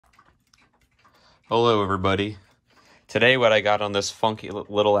Hello everybody. Today what I got on this funky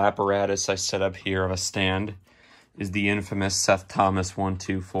little apparatus I set up here of a stand is the infamous Seth Thomas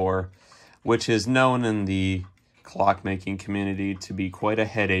 124, which is known in the clockmaking community to be quite a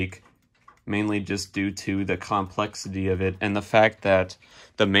headache, mainly just due to the complexity of it and the fact that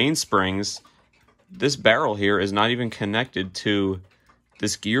the mainsprings, this barrel here is not even connected to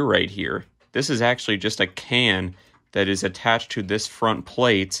this gear right here. This is actually just a can that is attached to this front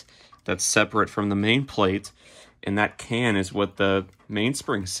plate that's separate from the main plate, and that can is what the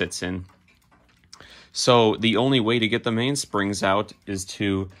mainspring sits in. So the only way to get the mainsprings out is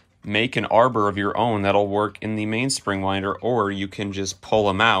to make an arbor of your own that'll work in the mainspring winder, or you can just pull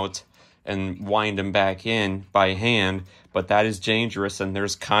them out and wind them back in by hand, but that is dangerous, and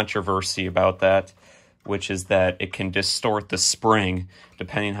there's controversy about that, which is that it can distort the spring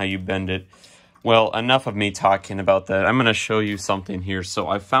depending how you bend it. Well, enough of me talking about that. I'm going to show you something here. So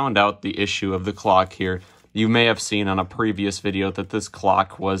I found out the issue of the clock here. You may have seen on a previous video that this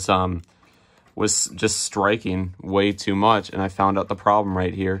clock was just striking way too much, and I found out the problem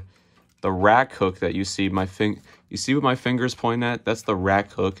right here. The rack hook that you see you see what my finger's pointing at? That's the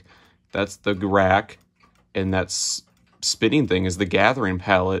rack hook. That's the rack, and that spinning thing is the gathering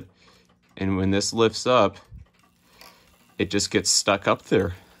pallet. And when this lifts up, it just gets stuck up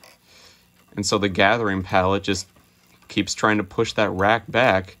there. And so the gathering pallet just keeps trying to push that rack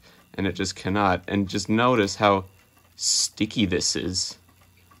back, and it just cannot. And just notice how sticky this is.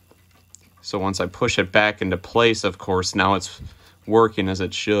 So once I push it back into place, of course, now it's working as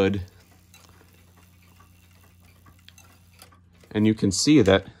it should. And you can see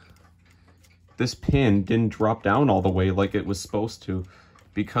that this pin didn't drop down all the way like it was supposed to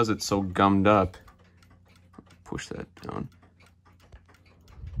because it's so gummed up. Push that down.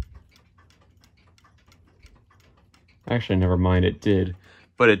 Actually, never mind, it did,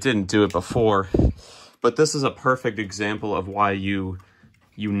 but it didn't do it before. But this is a perfect example of why you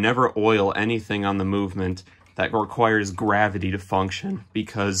never oil anything on the movement that requires gravity to function,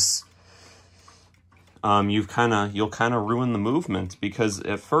 because you'll kind of ruin the movement, because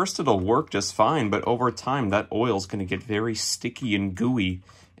at first it'll work just fine, but over time that oil is going to get very sticky and gooey.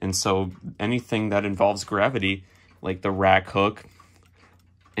 And so anything that involves gravity, like the rack hook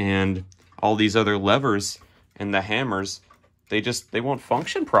and all these other levers and the hammers, they won't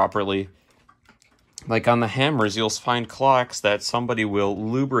function properly. Like on the hammers, you'll find clocks that somebody will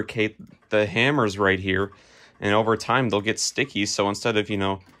lubricate the hammers right here, and over time they'll get sticky. So instead of,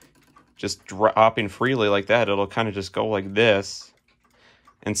 just dropping freely like that, it'll kind of just go like this.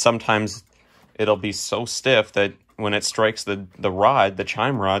 And sometimes it'll be so stiff that when it strikes the rod, the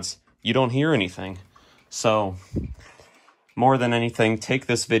chime rods, you don't hear anything. So more than anything, take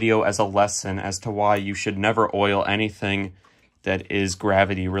this video as a lesson as to why you should never oil anything that is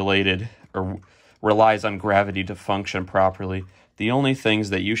gravity related or relies on gravity to function properly. The only things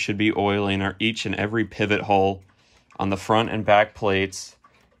that you should be oiling are each and every pivot hole on the front and back plates,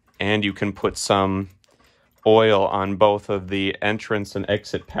 and you can put some oil on both of the entrance and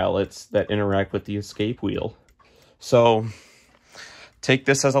exit pallets that interact with the escape wheel. So take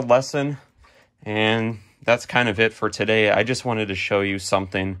this as a lesson, and that's kind of it for today. I just wanted to show you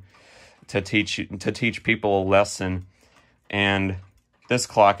something to teach people a lesson. And this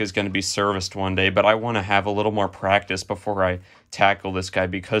clock is going to be serviced one day, but I want to have a little more practice before I tackle this guy,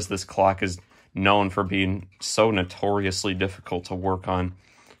 because this clock is known for being so notoriously difficult to work on.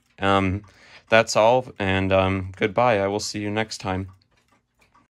 That's all, and goodbye. I will see you next time.